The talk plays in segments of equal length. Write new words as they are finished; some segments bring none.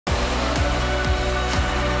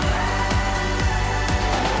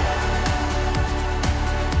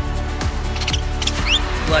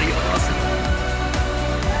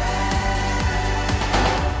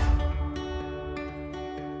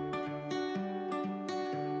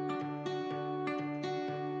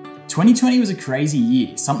2020 was a crazy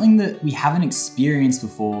year, something that we haven't experienced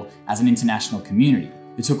before as an international community.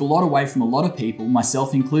 It took a lot away from a lot of people,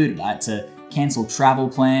 myself included. I had to cancel travel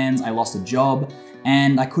plans, I lost a job,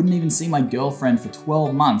 and I couldn't even see my girlfriend for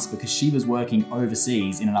 12 months because she was working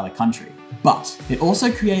overseas in another country. But it also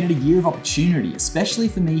created a year of opportunity, especially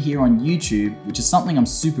for me here on YouTube, which is something I'm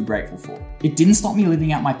super grateful for. It didn't stop me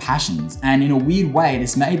living out my passions, and in a weird way,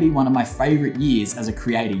 this may be one of my favorite years as a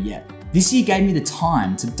creator yet. This year gave me the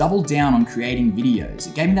time to double down on creating videos.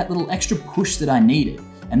 It gave me that little extra push that I needed.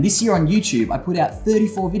 And this year on YouTube, I put out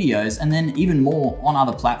 34 videos and then even more on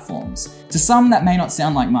other platforms. To some, that may not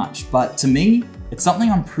sound like much, but to me, it's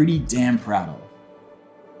something I'm pretty damn proud of.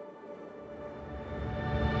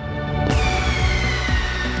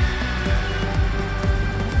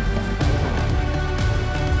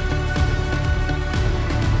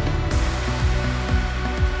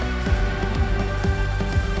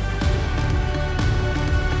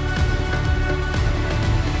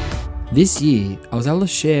 This year, I was able to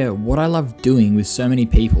share what I love doing with so many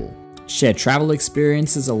people. Share travel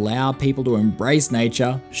experiences, allow people to embrace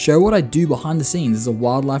nature, show what I do behind the scenes as a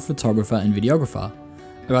wildlife photographer and videographer.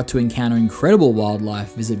 I got to encounter incredible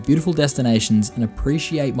wildlife, visit beautiful destinations, and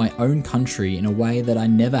appreciate my own country in a way that I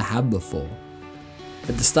never have before.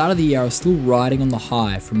 At the start of the year, I was still riding on the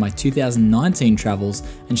high from my 2019 travels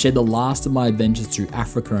and shared the last of my adventures through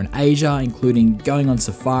Africa and Asia, including going on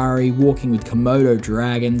safari, walking with Komodo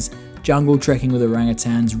dragons, jungle trekking with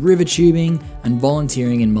orangutans, river tubing, and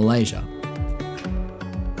volunteering in Malaysia.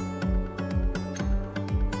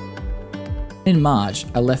 In March,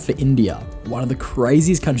 I left for India, one of the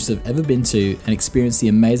craziest countries I've ever been to, and experienced the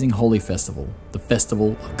amazing Holi festival, the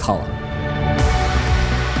Festival of Colour.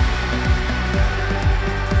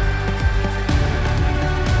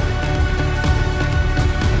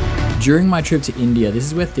 During my trip to India, this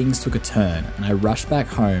is where things took a turn, and I rushed back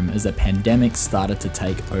home as the pandemic started to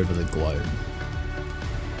take over the globe.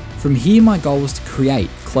 From here, my goal was to create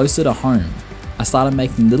closer to home. I started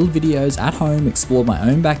making little videos at home, explored my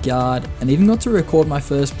own backyard, and even got to record my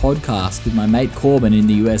first podcast with my mate Corbin in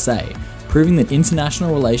the USA, proving that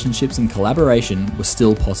international relationships and collaboration were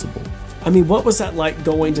still possible. I mean, what was that like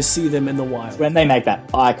going to see them in the wild? When they make that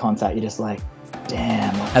eye contact, you're just like,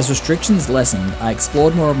 damn. As restrictions lessened, I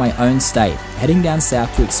explored more of my own state, heading down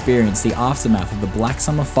south to experience the aftermath of the Black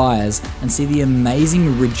Summer fires and see the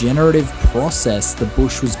amazing regenerative process the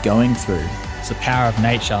bush was going through. It's the power of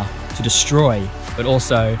nature to destroy, but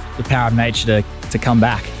also the power of nature to come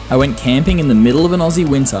back. I went camping in the middle of an Aussie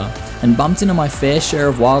winter and bumped into my fair share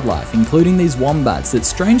of wildlife, including these wombats that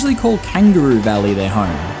strangely call Kangaroo Valley their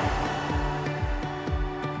home.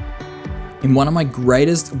 In one of my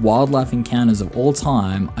greatest wildlife encounters of all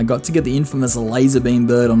time, I got to get the infamous laser beam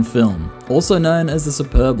bird on film, also known as the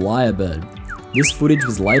superb lyrebird. This footage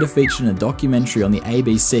was later featured in a documentary on the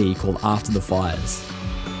ABC called After the Fires.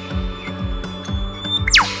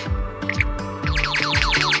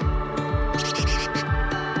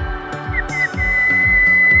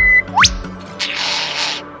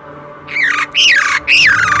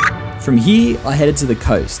 From here, I headed to the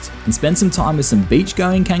coast and spent some time with some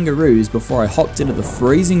beach-going kangaroos before I hopped into the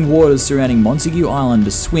freezing waters surrounding Montague Island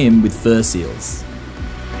to swim with fur seals.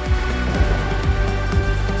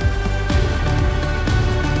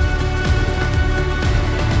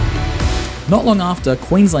 Not long after,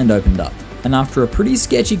 Queensland opened up, and after a pretty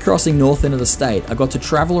sketchy crossing north into the state, I got to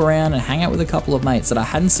travel around and hang out with a couple of mates that I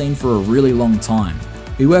hadn't seen for a really long time.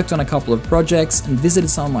 We worked on a couple of projects and visited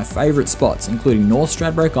some of my favourite spots, including North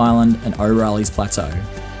Stradbroke Island and O'Reilly's Plateau.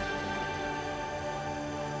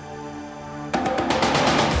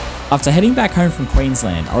 After heading back home from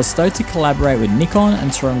Queensland, I was stoked to collaborate with Nikon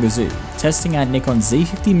and Taronga Zoo, testing out Nikon's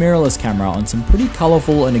Z50 mirrorless camera on some pretty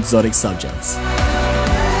colourful and exotic subjects.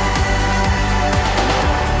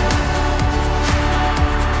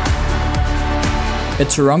 At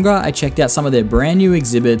Taronga, I checked out some of their brand new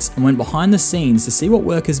exhibits and went behind the scenes to see what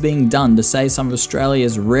work is being done to save some of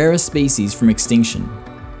Australia's rarest species from extinction.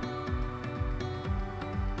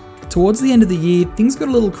 Towards the end of the year, things got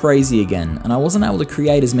a little crazy again, and I wasn't able to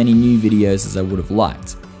create as many new videos as I would have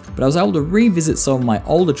liked. But I was able to revisit some of my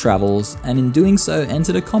older travels, and in doing so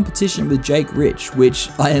entered a competition with Jake Rich, which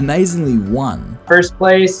I amazingly won. First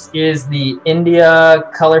place is the India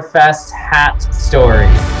Colorfest hat story.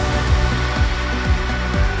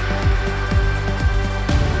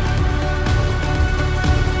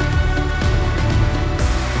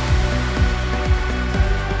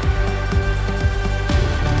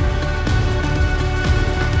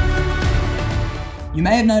 You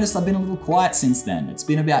may have noticed I've been a little quiet since then. It's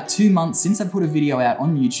been about 2 months since I put a video out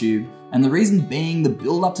on YouTube, and the reason being the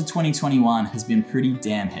build up to 2021 has been pretty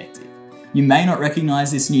damn hectic. You may not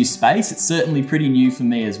recognize this new space, it's certainly pretty new for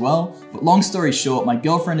me as well, but long story short, my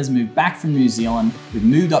girlfriend has moved back from New Zealand, we've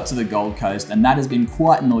moved up to the Gold Coast, and that has been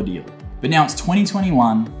quite an ordeal. But now it's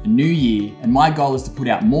 2021, a new year, and my goal is to put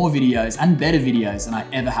out more videos and better videos than I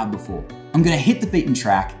ever have before. I'm gonna hit the beaten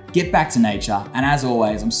track, get back to nature, and as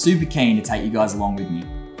always, I'm super keen to take you guys along with me.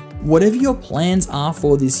 Whatever your plans are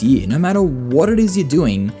for this year, no matter what it is you're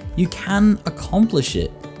doing, you can accomplish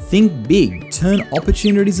it. Think big, turn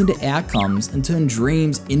opportunities into outcomes, and turn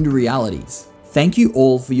dreams into realities. Thank you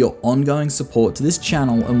all for your ongoing support to this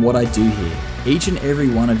channel and what I do here. Each and every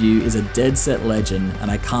one of you is a dead set legend,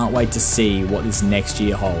 and I can't wait to see what this next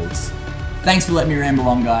year holds. Thanks for letting me ramble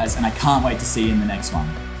on, guys, and I can't wait to see you in the next one.